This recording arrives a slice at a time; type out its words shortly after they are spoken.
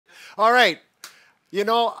All right. You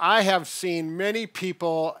know, I have seen many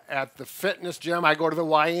people at the fitness gym. I go to the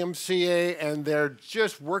YMCA, and they're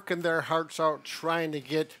just working their hearts out trying to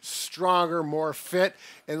get stronger, more fit,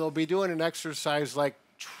 and they'll be doing an exercise like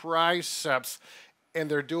triceps, and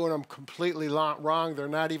they're doing them completely wrong. They're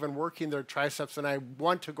not even working their triceps, and I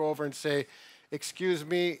want to go over and say, excuse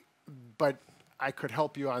me, but I could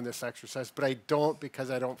help you on this exercise, but I don't because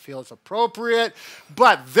I don't feel it's appropriate.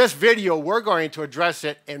 But this video, we're going to address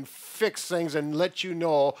it and fix things and let you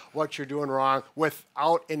know what you're doing wrong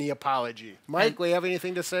without any apology. Mike, do you have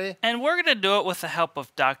anything to say? And we're going to do it with the help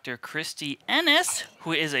of Dr. Christy Ennis,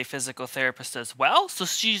 who is a physical therapist as well. So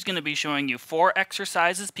she's going to be showing you 4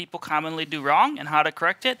 exercises people commonly do wrong and how to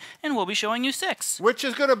correct it, and we'll be showing you 6. Which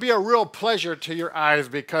is going to be a real pleasure to your eyes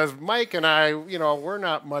because Mike and I, you know, we're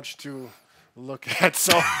not much to look at.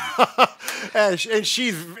 So and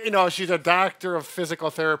she's, you know, she's a doctor of physical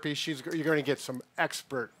therapy. You're going to get some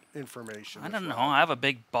expert information. I don't know. I have a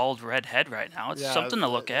big bald red head right now. It's something to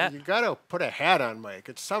look at. You got to put a hat on, Mike.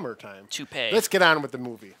 It's summertime. Toupee. Let's get on with the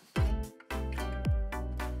movie.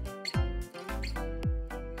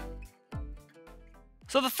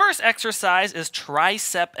 So the first exercise is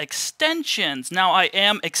tricep extensions. Now I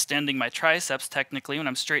am extending my triceps technically when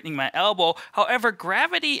I'm straightening my elbow. However,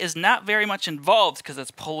 gravity is not very much involved because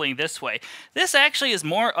it's pulling this way. This actually is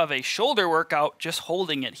more of a shoulder workout, just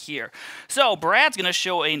holding it here. So Brad's going to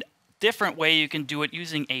show a different way you can do it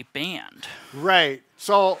using a band. Right.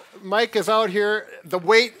 So Mike is out here. The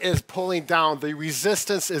weight is pulling down. The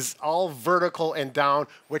resistance is all vertical and down,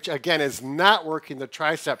 which again is not working the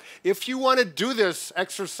tricep. If you want to do this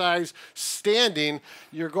exercise standing,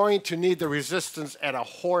 you're going to need the resistance at a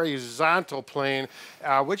horizontal plane,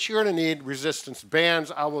 which you're going to need resistance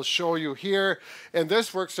bands. I will show you here. And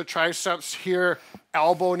this works the triceps here.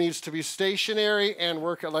 Elbow needs to be stationary and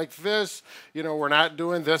work it like this. You know, we're not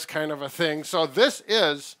doing this kind of a thing. So this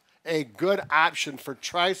is a good option for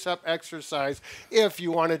tricep exercise if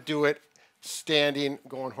you want to do it standing,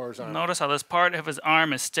 going horizontal. Notice how this part of his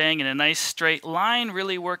arm is staying in a nice straight line,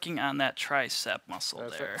 really working on that tricep muscle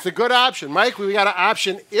there. It's a good option. Mike, we got an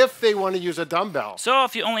option if they want to use a dumbbell. So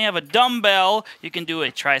if you only have a dumbbell, you can do a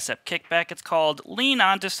tricep kickback. It's called lean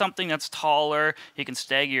onto something that's taller. You can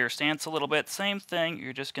stagger your stance a little bit. Same thing.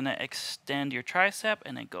 You're just going to extend your tricep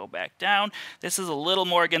and then go back down. This is a little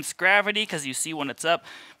more against gravity because you see when it's up,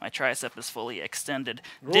 my tricep is fully extended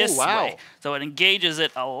this way. So it engages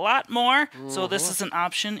it a lot more. So this is an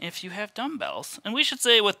option if you have dumbbells. And we should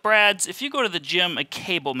say with Brad's, if you go to the gym, a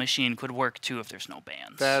cable machine could work too if there's no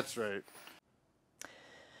bands. That's right.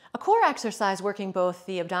 A core exercise working both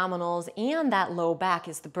the abdominals and that low back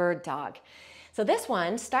is the bird dog. So this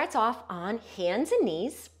one starts off on hands and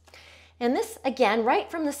knees. And this, again, right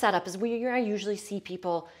from the setup is where I usually see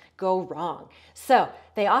people go wrong. So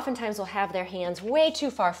they oftentimes will have their hands way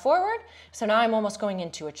too far forward. So now I'm almost going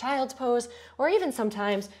into a child's pose, or even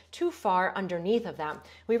sometimes too far underneath of them.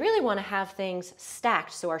 We really want to have things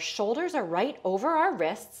stacked so our shoulders are right over our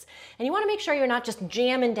wrists, and you want to make sure you're not just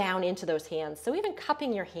jamming down into those hands. So even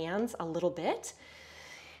cupping your hands a little bit.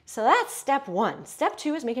 So that's step 1. Step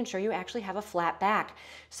 2 is making sure you actually have a flat back.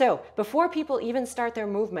 So before people even start their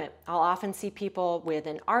movement, I'll often see people with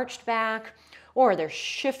an arched back, or they're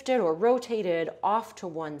shifted or rotated off to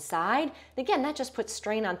one side. And again, that just puts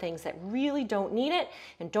strain on things that really don't need it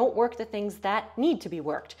and don't work the things that need to be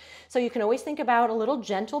worked. So you can always think about a little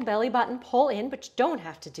gentle belly button pull in, but you don't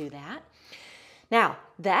have to do that. Now,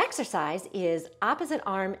 the exercise is opposite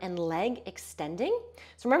arm and leg extending.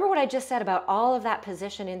 So remember what I just said about all of that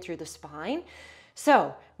position in through the spine.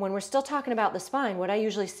 So when we're still talking about the spine, what I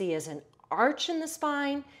usually see is an arch in the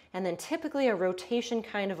spine, and then typically a rotation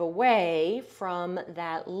kind of away from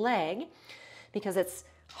that leg because it's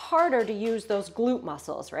harder to use those glute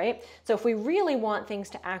muscles, right? So if we really want things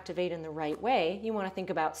to activate in the right way, you want to think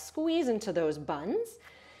about squeezing to those buns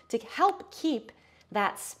to help keep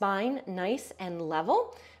that spine nice and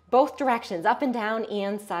level, both directions, up and down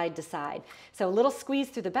and side to side. So a little squeeze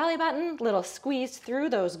through the belly button, little squeeze through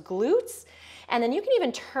those glutes, and then you can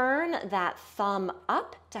even turn that thumb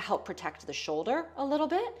up to help protect the shoulder a little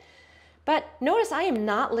bit. But notice I am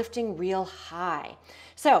not lifting real high.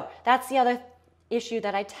 So that's the other issue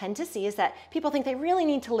that I tend to see is that people think they really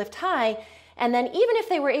need to lift high, and then even if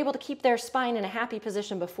they were able to keep their spine in a happy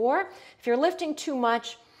position before, if you're lifting too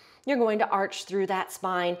much, you're going to arch through that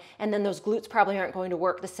spine, and then those glutes probably aren't going to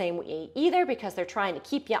work the same way either because they're trying to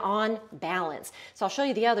keep you on balance. So I'll show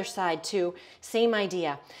you the other side too, same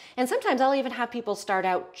idea. And sometimes I'll even have people start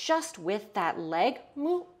out just with that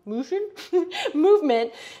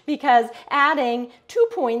movement because adding 2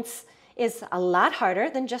 points is a lot harder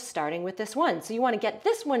than just starting with this one. So you want to get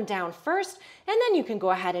this one down first, and then you can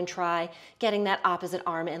go ahead and try getting that opposite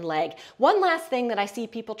arm and leg. One last thing that I see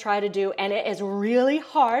people try to do, and it is really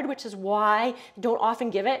hard, which is why I don't often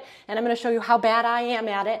give it, and I'm going to show you how bad I am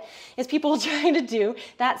at it, is people trying to do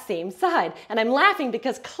that same side. And I'm laughing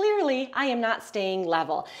because clearly I am not staying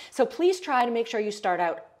level. So please try to make sure you start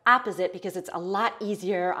out opposite, because it's a lot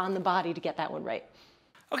easier on the body to get that one right.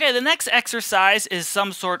 Okay, the next exercise is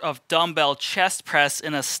some sort of dumbbell chest press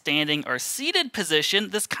in a standing or seated position.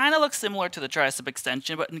 This kind of looks similar to the tricep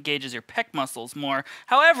extension, but engages your pec muscles more.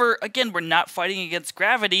 However, again, we're not fighting against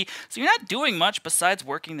gravity, so you're not doing much besides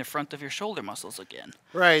working the front of your shoulder muscles again.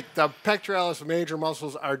 Right, the pectoralis major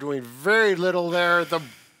muscles are doing very little there. The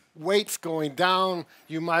weight's going down.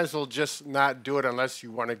 You might as well just not do it unless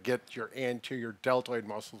you want to get your anterior deltoid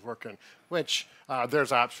muscles working, which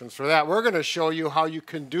there's options for that. We're going to show you how you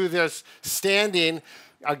can do this standing.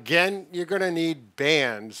 Again, you're going to need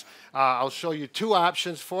bands. I'll show you two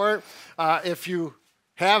options for it. If you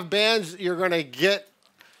have bands, you're going to get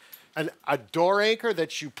a door anchor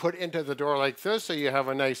that you put into the door like this, so you have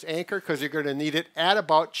a nice anchor, because you're going to need it at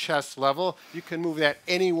about chest level. You can move that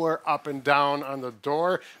anywhere up and down on the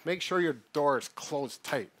door. Make sure your door is closed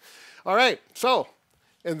tight. All right, so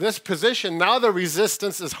in this position, now the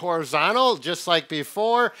resistance is horizontal, just like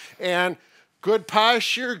before, and good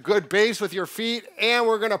posture, good base with your feet, and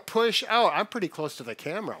we're going to push out. I'm pretty close to the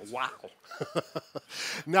camera. Wow.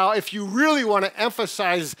 Now, if you really want to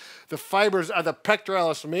emphasize the fibers of the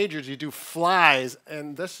pectoralis majors, you do flies,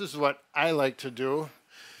 and this is what I like to do,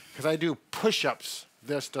 because I do push-ups.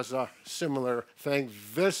 This does a similar thing.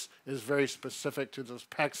 This is very specific to those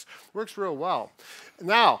pecs. Works real well.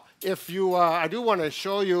 Now, if you, I do want to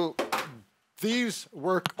show you, these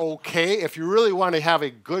work okay. If you really want to have a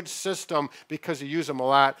good system because you use them a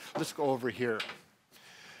lot, let's go over here.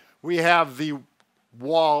 We have the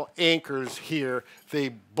wall anchors here. They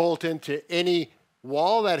bolt into any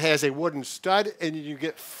wall that has a wooden stud, and you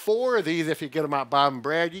get 4 of these if you get them at Bob and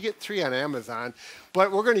Brad. You get 3 on Amazon,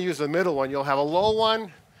 but we're going to use the middle one. You'll have a low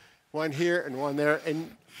one here, and one there,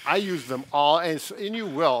 and I use them all, and you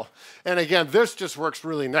will. And again, this just works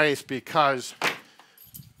really nice because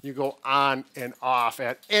you go on and off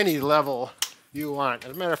at any level you want.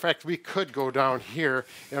 As a matter of fact, we could go down here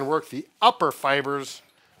and work the upper fibers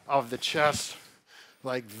of the chest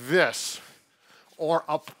like this, or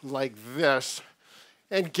up like this,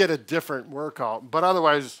 and get a different workout. But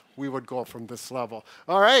otherwise, we would go from this level.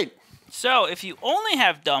 All right. So if you only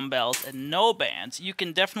have dumbbells and no bands, you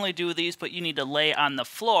can definitely do these, but you need to lay on the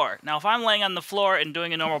floor. Now, if I'm laying on the floor and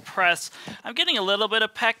doing a normal press, I'm getting a little bit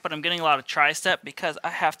of pec, but I'm getting a lot of tricep because I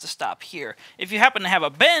have to stop here. If you happen to have a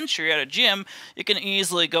bench or you're at a gym, you can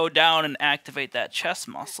easily go down and activate that chest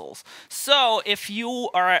muscles. So if you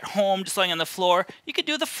are at home just laying on the floor, you could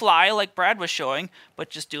do the fly like Brad was showing, but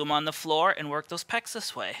just do them on the floor and work those pecs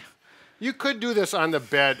this way. You could do this on the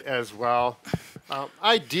bed as well.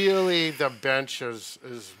 Ideally, the bench is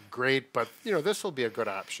great, but you know, this will be a good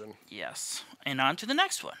option. Yes. And on to the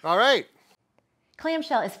next one. All right.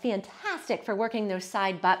 Clamshell is fantastic for working those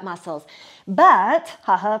side butt muscles, but,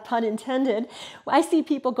 haha, pun intended, what I see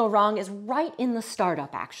people go wrong is right in the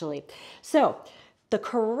startup, actually. So the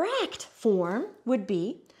correct form would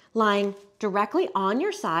be lying directly on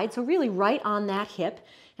your side, so really right on that hip.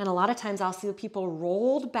 And a lot of times I'll see people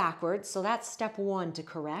rolled backwards, so that's step 1 to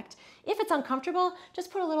correct. If it's uncomfortable, just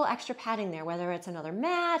put a little extra padding there, whether it's another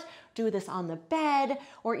mat, do this on the bed,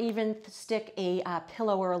 or even stick a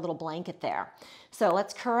pillow or a little blanket there. So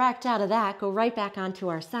let's correct out of that, go right back onto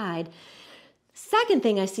our side. Second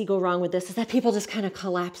thing I see go wrong with this is that people just kind of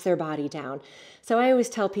collapse their body down. So I always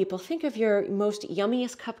tell people, think of your most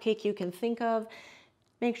yummiest cupcake you can think of.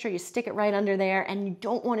 Make sure you stick it right under there, and you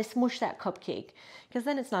don't want to smush that cupcake because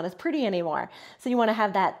then it's not as pretty anymore. So you want to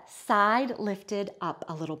have that side lifted up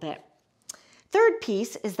a little bit. Third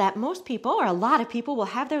piece is that most people, or a lot of people, will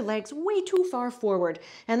have their legs way too far forward.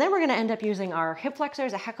 And then we're going to end up using our hip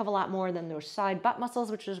flexors a heck of a lot more than those side butt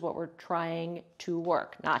muscles, which is what we're trying to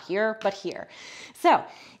work. Not here, but here. So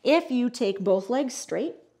if you take both legs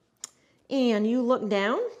straight and you look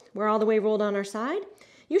down, we're all the way rolled on our side,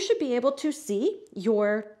 you should be able to see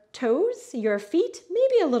your toes, your feet,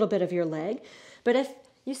 maybe a little bit of your leg. But if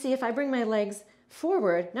you see, if I bring my legs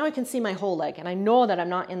forward, now I can see my whole leg, and I know that I'm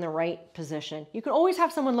not in the right position. You can always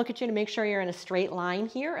have someone look at you to make sure you're in a straight line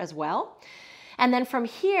here as well. And then from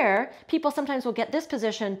here, people sometimes will get this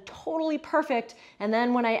position totally perfect, and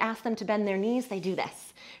then when I ask them to bend their knees, they do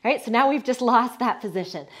this, right? So now we've just lost that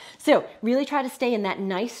position. So really try to stay in that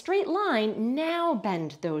nice straight line. Now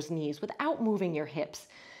bend those knees without moving your hips.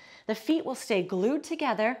 The feet will stay glued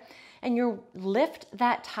together, and you lift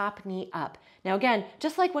that top knee up. Now again,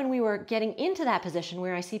 just like when we were getting into that position,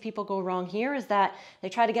 where I see people go wrong here is that they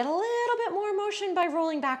try to get a little bit more motion by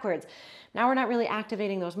rolling backwards. Now we're not really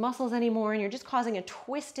activating those muscles anymore, and you're just causing a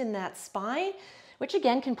twist in that spine, which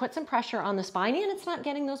again can put some pressure on the spine, and it's not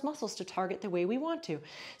getting those muscles to target the way we want to.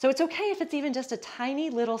 So it's okay if it's even just a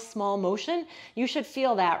tiny little small motion. You should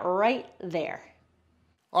feel that right there.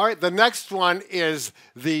 All right, the next one is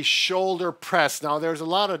the shoulder press. Now, there's a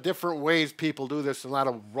lot of different ways people do this, a lot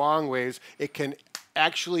of wrong ways. It can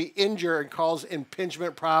actually injure and cause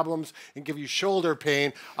impingement problems and give you shoulder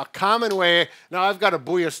pain. A common way, now I've got a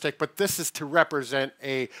Booyah stick, but this is to represent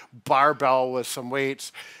a barbell with some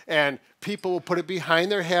weights. And people will put it behind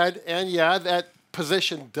their head, and yeah, that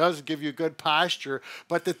position does give you good posture,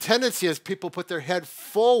 but the tendency is people put their head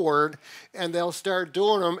forward and they'll start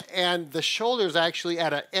doing them, and the shoulder's actually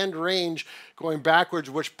at an end range going backwards,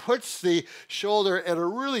 which puts the shoulder at a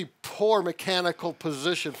really poor mechanical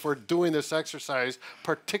position for doing this exercise,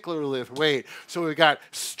 particularly with weight. So we've got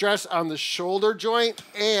stress on the shoulder joint,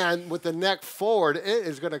 and with the neck forward, it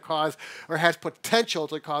is going to cause, or has potential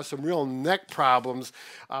to cause, some real neck problems.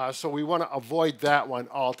 So we want to avoid that one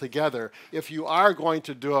altogether. If you are going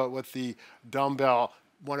to do it with the dumbbell,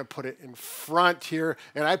 want to put it in front here,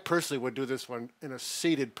 and I personally would do this one in a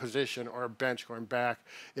seated position or a bench going back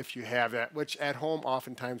if you have that, which at home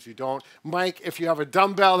oftentimes you don't. Mike, if you have a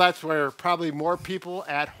dumbbell, that's where probably more people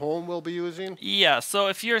at home will be using. Yeah, so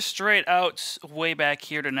if you're straight out way back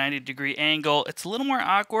here to 90-degree angle, it's a little more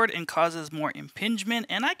awkward and causes more impingement,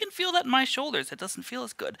 and I can feel that in my shoulders. It doesn't feel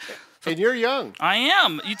as good. And you're young. I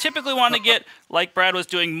am. You typically want to get, like Brad was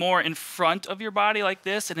doing, more in front of your body like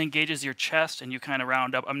this. It engages your chest and you kind of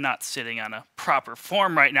round up. I'm not sitting on a proper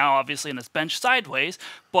form right now, obviously, in this bench sideways,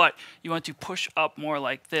 but you want to push up more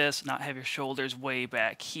like this, not have your shoulders way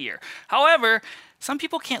back here. However, some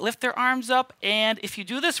people can't lift their arms up, and if you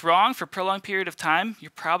do this wrong for a prolonged period of time, you're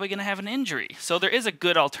probably going to have an injury. So there is a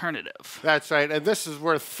good alternative. That's right, and this is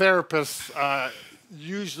where therapists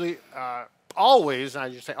usually... always,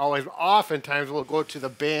 I should say always, oftentimes we'll go to the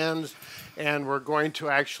bands and we're going to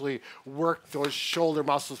actually work those shoulder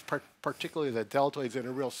muscles, particularly the deltoids, in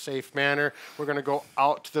a real safe manner. We're going to go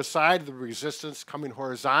out to the side, the resistance coming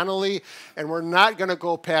horizontally, and we're not going to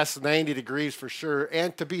go past 90 degrees for sure.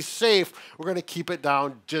 And to be safe, we're going to keep it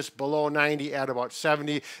down just below 90 at about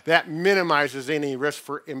 70. That minimizes any risk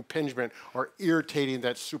for impingement or irritating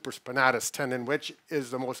that supraspinatus tendon, which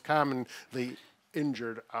is the most commonly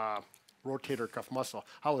injured rotator cuff muscle.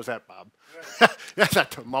 How was that, Bob? That's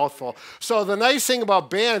not a mouthful. So the nice thing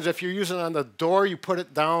about bands, if you're using it on the door, you put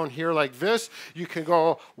it down here like this. You can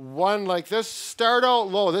go one like this. Start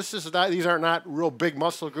out low. This is not, these are not real big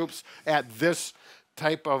muscle groups at this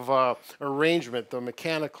type of arrangement. The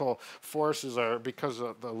mechanical forces are, because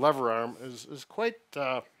of the lever arm is quite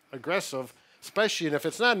aggressive. Especially, and if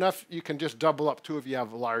it's not enough, you can just double up too if you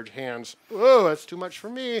have large hands. Oh, that's too much for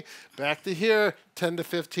me. Back to here, 10 to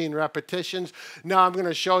 15 repetitions. Now I'm going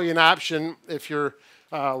to show you an option if you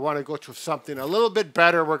want to go to something a little bit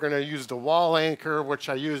better. We're going to use the wall anchor, which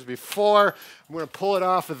I used before. I'm going to pull it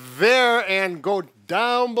off of there and go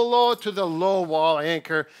down below to the low wall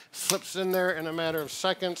anchor. Slips in there in a matter of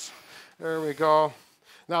seconds. There we go.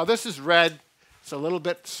 Now this is red. It's a little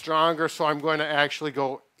bit stronger, so I'm going to actually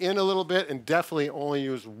go in a little bit and definitely only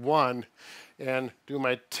use one and do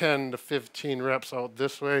my 10 to 15 reps out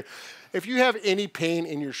this way. If you have any pain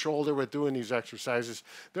in your shoulder with doing these exercises,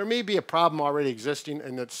 there may be a problem already existing,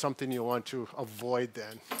 and it's something you want to avoid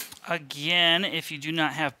then. Again, if you do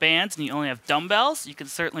not have bands and you only have dumbbells, you can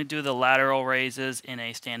certainly do the lateral raises in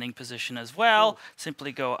a standing position as well.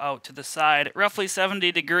 Simply go out to the side at roughly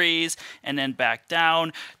 70 degrees and then back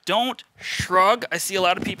down. Don't shrug. I see a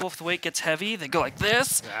lot of people, if the weight gets heavy, they go like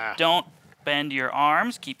this. Don't bend your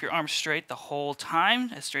arms. Keep your arms straight the whole time,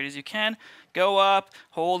 as straight as you can. Go up,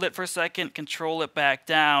 hold it for a second, control it back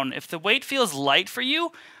down. If the weight feels light for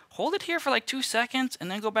you, hold it here for like 2 seconds and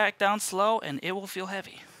then go back down slow, and it will feel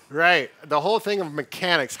heavy. Right. The whole thing of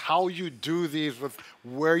mechanics, how you do these with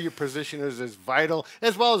where your position is vital,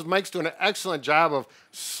 as well as Mike's doing an excellent job of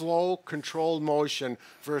slow, controlled motion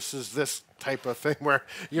versus this type of thing where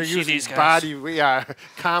you're using body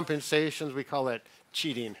compensations. We call it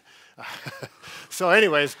cheating. So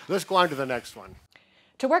anyways, let's go on to the next one.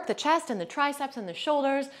 To work the chest and the triceps and the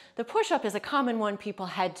shoulders, the push-up is a common one people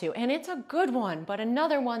head to, and it's a good one, but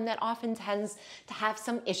another one that often tends to have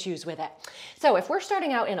some issues with it. So if we're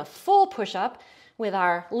starting out in a full push-up, with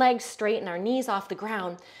our legs straight and our knees off the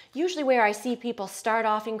ground, usually where I see people start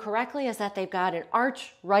off incorrectly is that they've got an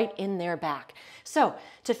arch right in their back. So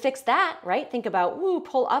to fix that, right, think about,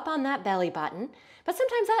 pull up on that belly button. But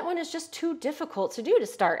sometimes that one is just too difficult to do to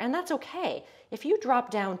start, and that's okay. If you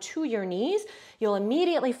drop down to your knees, you'll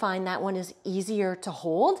immediately find that one is easier to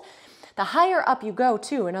hold. The higher up you go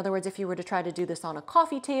too, in other words, if you were to try to do this on a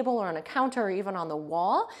coffee table or on a counter or even on the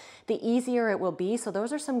wall, the easier it will be. So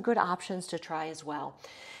those are some good options to try as well.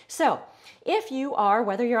 So if you are,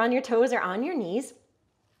 whether you're on your toes or on your knees,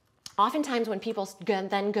 oftentimes when people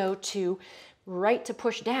then go to right to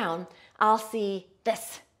push down, I'll see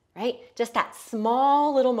this, right? Just that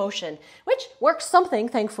small little motion, which works something,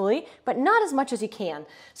 thankfully, but not as much as you can.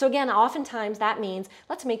 So again, oftentimes that means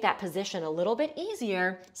let's make that position a little bit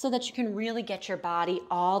easier so that you can really get your body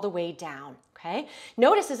all the way down, okay?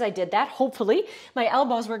 Notice as I did that, hopefully, my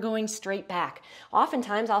elbows were going straight back.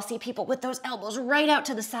 Oftentimes I'll see people with those elbows right out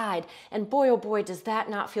to the side, and boy, oh boy, does that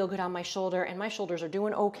not feel good on my shoulder, and my shoulders are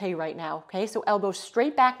doing okay right now, okay? So elbows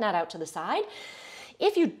straight back, not out to the side.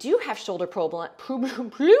 If you do have shoulder problems,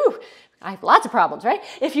 I have lots of problems, right?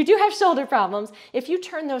 If you do have shoulder problems, if you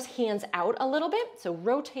turn those hands out a little bit, so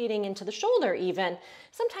rotating into the shoulder even,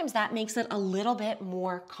 sometimes that makes it a little bit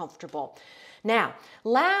more comfortable. Now,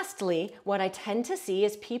 lastly, what I tend to see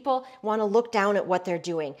is people want to look down at what they're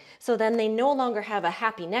doing. So then they no longer have a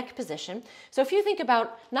happy neck position. So if you think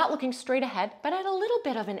about not looking straight ahead, but at a little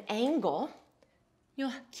bit of an angle,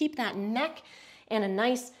 you'll keep that neck in a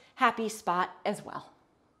nice happy spot as well.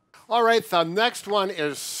 All right, the next one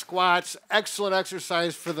is squats. Excellent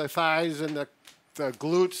exercise for the thighs and the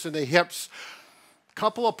glutes and the hips.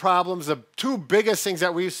 Couple of problems. The two biggest things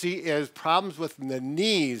that we see is problems with the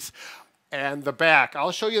knees and the back.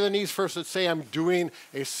 I'll show you the knees first. Let's say I'm doing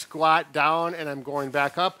a squat down and I'm going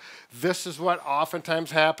back up. This is what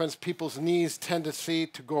oftentimes happens. People's knees tend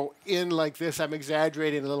to go in like this. I'm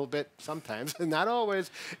exaggerating a little bit sometimes, not always,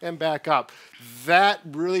 and back up. That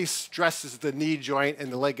really stresses the knee joint and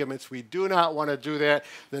the ligaments. We do not want to do that.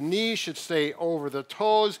 The knee should stay over the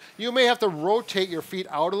toes. You may have to rotate your feet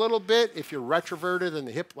out a little bit if you're retroverted in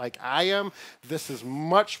the hip like I am. This is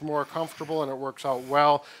much more comfortable and it works out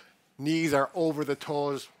well. Knees are over the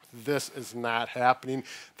toes. This is not happening.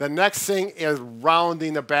 The next thing is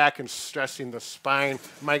rounding the back and stressing the spine.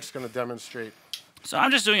 Mike's going to demonstrate. So I'm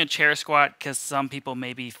just doing a chair squat because some people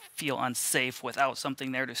maybe feel unsafe without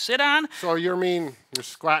something there to sit on. So you mean you're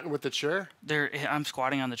squatting with the chair? I'm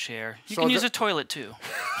squatting on the chair. You so can use a toilet too.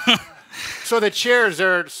 So the chair is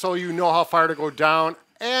there so you know how far to go down.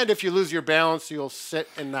 And if you lose your balance, you'll sit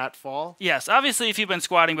and not fall. Yes, obviously if you've been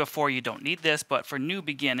squatting before, you don't need this, but for new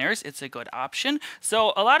beginners, it's a good option.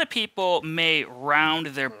 So a lot of people may round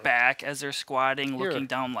their back as they're squatting, looking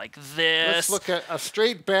down like this. Let's look at a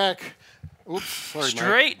straight back. Oops, sorry,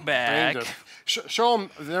 straight Mike. back. Show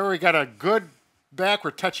them, there we got a good back.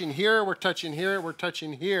 We're touching here, we're touching here, we're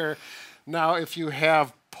touching here. Now, if you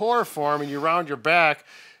have poor form and you round your back,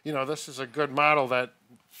 you know, this is a good model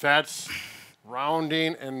that's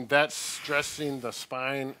rounding and that's stressing the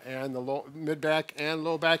spine and the mid back and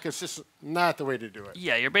low back. It's just not the way to do it.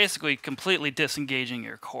 Yeah, you're basically completely disengaging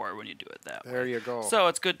your core when you do it that way. There you go. So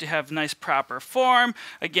it's good to have nice proper form.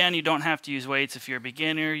 Again, you don't have to use weights if you're a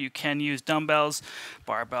beginner. You can use dumbbells,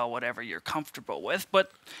 barbell, whatever you're comfortable with.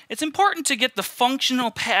 But it's important to get the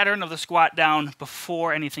functional pattern of the squat down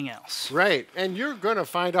before anything else. Right, and you're going to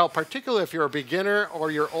find out, particularly if you're a beginner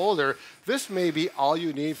or you're older, this may be all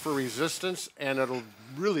you need for resistance, and it'll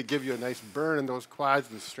really give you a nice burn in those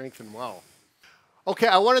quads and strengthen well. Okay,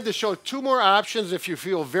 I wanted to show two more options if you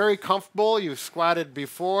feel very comfortable, you've squatted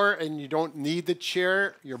before and you don't need the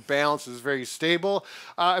chair, your balance is very stable.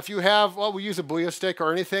 If you have, well, we use a Booyah stick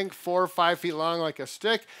or anything 4 or 5 feet long like a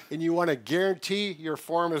stick, and you want to guarantee your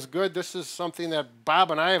form is good, this is something that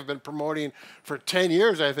Bob and I have been promoting for 10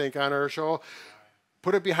 years, I think, on our show.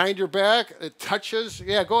 Put it behind your back, it touches.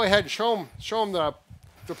 Yeah, go ahead and show them the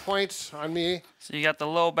points on me. So you got the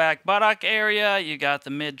low back buttock area, you got the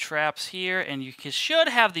mid traps here, and you should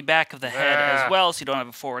have the back of the head as well, so you don't have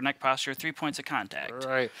a forward neck posture. 3 points of contact.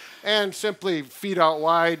 Right, and simply feet out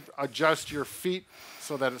wide, adjust your feet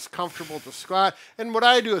so that it's comfortable to squat. And what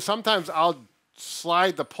I do is sometimes I'll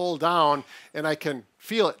slide the pull down and I can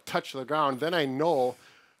feel it touch the ground. Then I know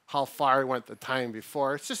how far I went the time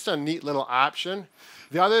before. It's just a neat little option.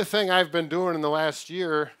 The other thing I've been doing in the last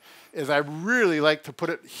year is I really like to put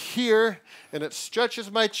it here, and it stretches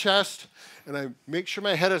my chest, and I make sure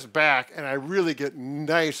my head is back, and I really get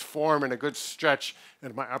nice form and a good stretch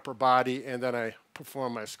in my upper body, and then I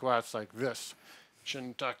perform my squats like this.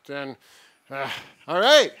 Chin tucked in. All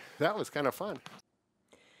right, that was kind of fun.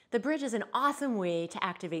 The bridge is an awesome way to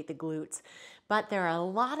activate the glutes, but there are a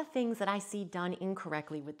lot of things that I see done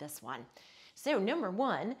incorrectly with this one. So number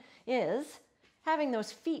one is having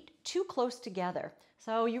those feet too close together.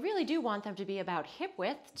 So you really do want them to be about hip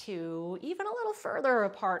width to even a little further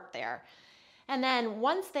apart there. And then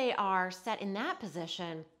once they are set in that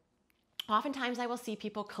position, oftentimes I will see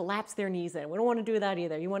people collapse their knees in. We don't want to do that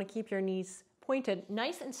either. You want to keep your knees pointed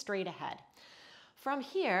nice and straight ahead. From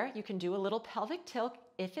here, you can do a little pelvic tilt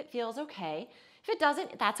if it feels okay. If it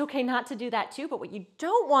doesn't, that's okay not to do that too, but what you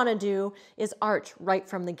don't want to do is arch right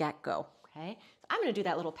from the get-go, okay? So I'm going to do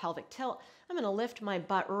that little pelvic tilt. I'm going to lift my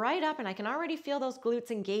butt right up, and I can already feel those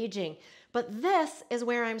glutes engaging. But this is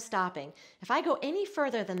where I'm stopping. If I go any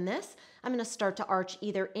further than this, I'm going to start to arch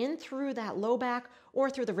either in through that low back or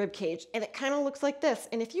through the rib cage, and it kind of looks like this.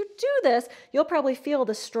 And if you do this, you'll probably feel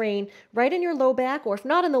the strain right in your low back, or if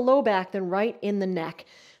not in the low back, then right in the neck.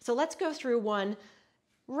 So let's go through one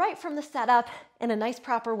right from the setup in a nice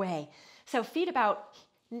proper way. So feet about,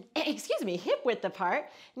 hip width apart,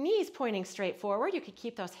 knees pointing straight forward. You could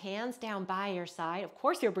keep those hands down by your side. Of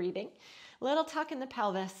course you're breathing. Little tuck in the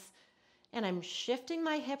pelvis, and I'm shifting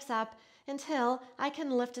my hips up until I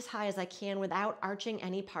can lift as high as I can without arching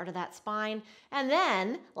any part of that spine. And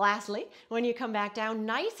then, lastly, when you come back down,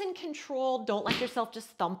 nice and controlled, don't let yourself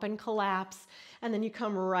just thump and collapse, and then you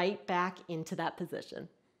come right back into that position.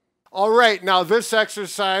 All right, now this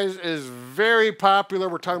exercise is very popular.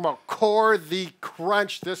 We're talking about core, the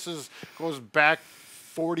crunch. This goes back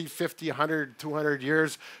 40, 50, 100, 200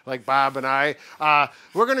 years, like Bob and I.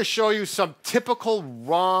 We're going to show you some typical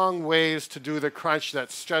wrong ways to do the crunch that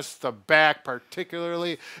stress the back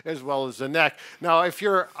particularly, as well as the neck. Now, if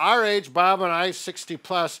you're our age, Bob and I, 60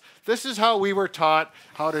 plus, this is how we were taught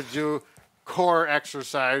how to do core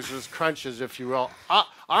exercises, crunches, if you will.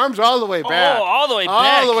 Arms all the way back. Oh, all the way back.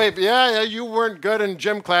 All the way, yeah, you weren't good in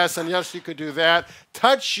gym class, and yes, you could do that.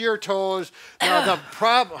 Touch your toes. Now, the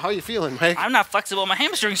problem, how you feeling, Mike? I'm not flexible in my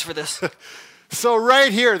hamstrings for this. So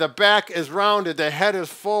right here, the back is rounded, the head is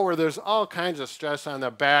forward. There's all kinds of stress on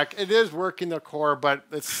the back. It is working the core, but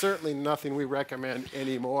it's certainly nothing we recommend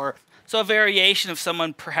anymore. So a variation of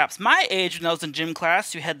someone perhaps my age when I was in gym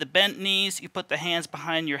class, you had the bent knees, you put the hands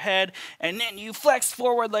behind your head, and then you flex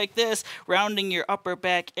forward like this, rounding your upper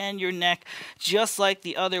back and your neck, just like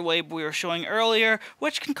the other way we were showing earlier,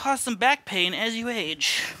 which can cause some back pain as you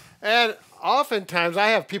age. And oftentimes I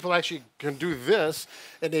have people actually can do this,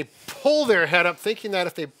 and they pull their head up, thinking that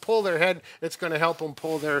if they pull their head, it's going to help them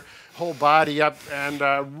pull their whole body up, and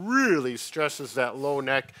really stresses that low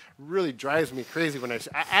neck. Really drives me crazy when I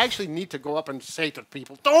actually need to go up and say to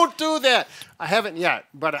people, don't do that. I haven't yet,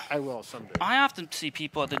 but I will someday. I often see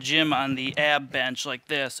people at the gym on the ab bench like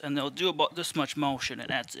this, and they'll do about this much motion, and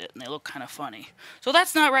that's it, and they look kind of funny. So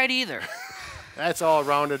that's not right either. That's all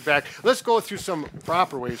rounded back. Let's go through some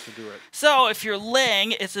proper ways to do it. So if you're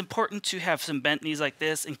laying, it's important to have some bent knees like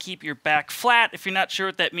this and keep your back flat. If you're not sure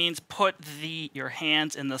what that means, put your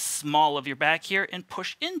hands in the small of your back here and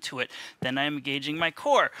push into it. Then I'm engaging my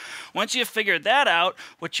core. Once you've figured that out,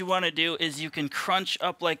 what you want to do is you can crunch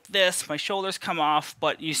up like this. My shoulders come off,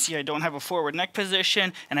 but you see I don't have a forward neck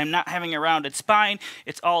position, and I'm not having a rounded spine.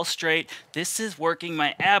 It's all straight. This is working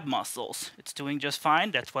my ab muscles. It's doing just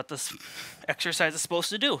fine. That's what this exercise is supposed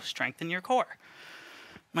to do, strengthen your core.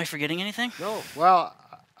 Am I forgetting anything? No. Well,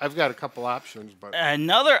 I've got a couple options, but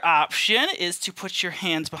another option is to put your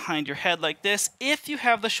hands behind your head like this. If you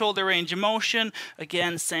have the shoulder range of motion,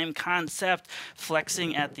 again, same concept,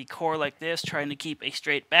 flexing at the core like this, trying to keep a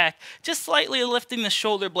straight back, just slightly lifting the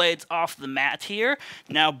shoulder blades off the mat here.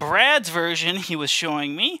 Now, Brad's version he was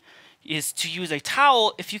showing me is to use a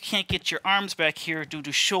towel if you can't get your arms back here due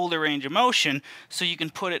to shoulder range of motion, so you can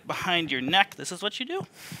put it behind your neck. This is what you do.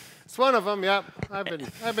 It's one of them, yeah. I've been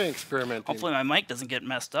experimenting. Hopefully my mic doesn't get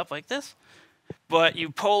messed up like this. But you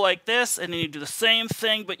pull like this, and then you do the same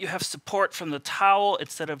thing, but you have support from the towel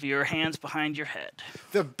instead of your hands behind your head.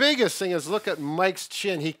 The biggest thing is look at Mike's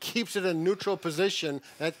chin. He keeps it in neutral position.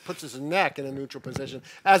 That puts his neck in a neutral position,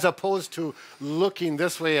 as opposed to looking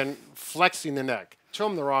this way and flexing the neck. Show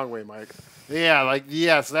him the wrong way, Mike. Yeah, like,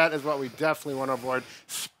 yes, that is what we definitely want to avoid,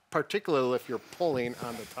 particularly if you're pulling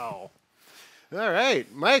on the towel. All right,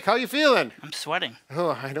 Mike, how you feeling? I'm sweating.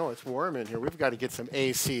 Oh, I know, it's warm in here. We've got to get some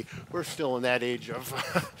AC. We're still in that age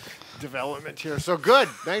of development here. So good,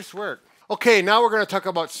 nice work. Okay, now we're going to talk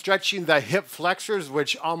about stretching the hip flexors,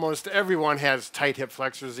 which almost everyone has tight hip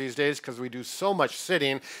flexors these days because we do so much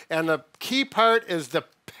sitting. And the key part is the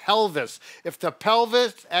pelvis. If the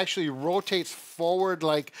pelvis actually rotates forward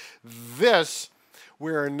like this,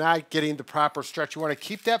 we're not getting the proper stretch. You want to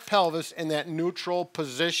keep that pelvis in that neutral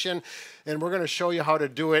position, and we're going to show you how to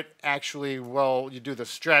do it actually while you do the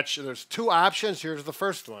stretch. There's two options. Here's the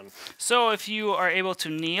first one. So if you are able to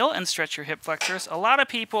kneel and stretch your hip flexors, a lot of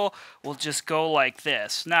people will just go like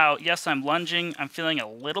this. Now, yes, I'm lunging. I'm feeling a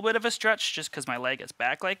little bit of a stretch just because my leg is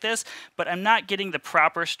back like this, but I'm not getting the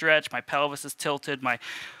proper stretch. My pelvis is tilted. My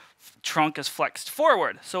trunk is flexed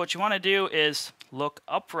forward. So what you want to do is look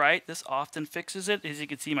upright. This often fixes it. As you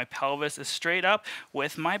can see, my pelvis is straight up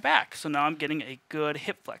with my back. So now I'm getting a good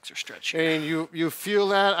hip flexor stretch here. And you feel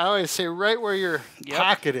that, I always say, right where your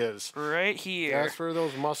pocket is. Right here. That's where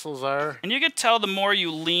those muscles are. And you can tell the more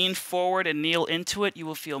you lean forward and kneel into it, you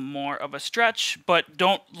will feel more of a stretch. But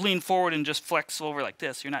don't lean forward and just flex over like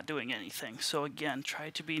this. You're not doing anything. So again, try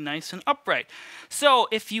to be nice and upright. So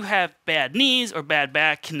if you have bad knees or bad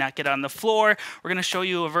back, cannot get on the floor, we're going to show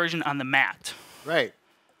you a version on the mat. Right.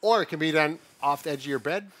 Or it can be done off the edge of your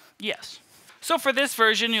bed. Yes. So for this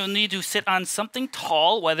version, you'll need to sit on something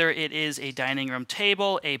tall, whether it is a dining room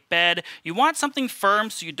table, a bed. You want something firm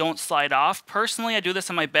so you don't slide off. Personally, I do this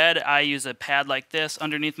on my bed. I use a pad like this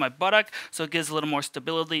underneath my buttock, so it gives a little more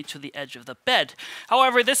stability to the edge of the bed.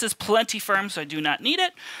 However, this is plenty firm, so I do not need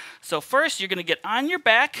it. So first, you're going to get on your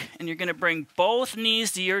back, and you're going to bring both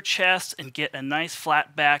knees to your chest and get a nice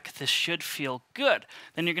flat back. This should feel good.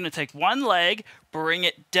 Then you're going to take one leg, bring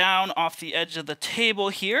it down off the edge of the table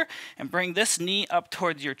here, and bring this knee up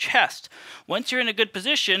towards your chest. Once you're in a good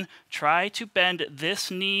position, try to bend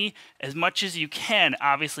this knee as much as you can.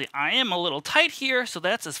 Obviously, I am a little tight here, so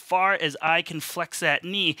that's as far as I can flex that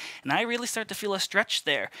knee, and I really start to feel a stretch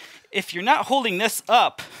there. If you're not holding this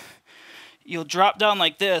up, you'll drop down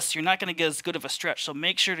like this. You're not going to get as good of a stretch, so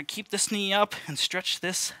make sure to keep this knee up and stretch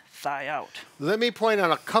this thigh out. Let me point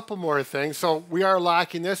out a couple more things. So we are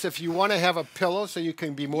locking this. If you want to have a pillow so you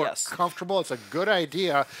can be more comfortable, it's a good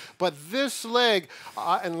idea. But this leg,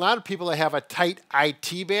 and a lot of people that have a tight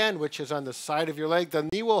IT band, which is on the side of your leg, the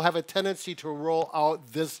knee will have a tendency to roll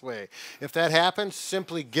out this way. If that happens,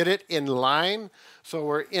 simply get it in line. So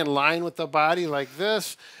we're in line with the body like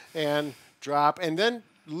this, and drop, and then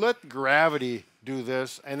let gravity do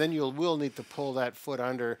this, and then you will need to pull that foot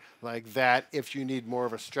under like that if you need more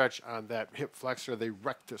of a stretch on that hip flexor, the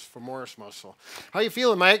rectus femoris muscle. How you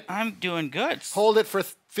feeling, Mike? I'm doing good. Hold it for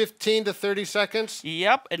 15 to 30 seconds.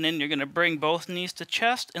 Yep, and then you're going to bring both knees to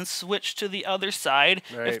chest and switch to the other side.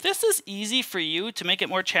 Right. If this is easy for you, to make it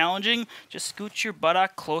more challenging, just scoot your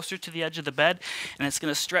buttock closer to the edge of the bed, and it's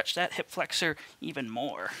going to stretch that hip flexor even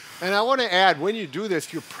more. And I want to add, when you do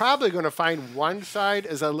this, you're probably going to find one side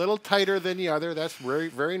is a little tighter than the other. That's very,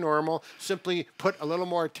 very normal. Simply put a little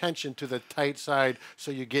more attention to the tight side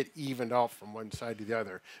so you get evened out from one side to the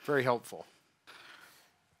other. Very helpful.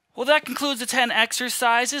 Well, that concludes the 10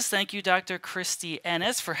 exercises. Thank you, Dr. Christy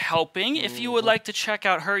Ennis, for helping. If you would like to check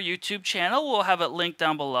out her YouTube channel, we'll have it linked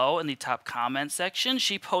down below in the top comment section.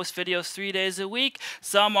 She posts videos 3 days a week.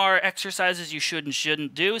 Some are exercises you should and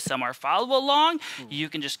shouldn't do. Some are follow along. You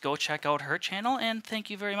can just go check out her channel, and thank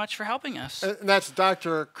you very much for helping us. And that's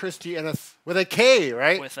Dr. Christy Ennis with a K,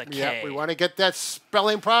 right? With a K. Yeah, we want to get that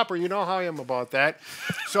spelling proper. You know how I am about that.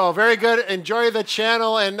 So very good. Enjoy the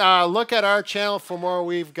channel, and look at our channel for more.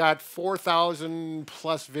 We've got 4,000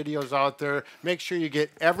 plus videos out there. Make sure you get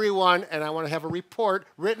every one, and I want to have a report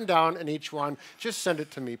written down in each one. Just send it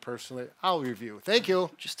to me personally. I'll review. Thank you.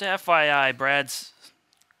 Just FYI, Brad's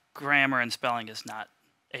grammar and spelling is not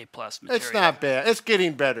A+ material. It's not bad. It's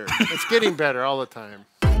getting better. It's getting better all the time.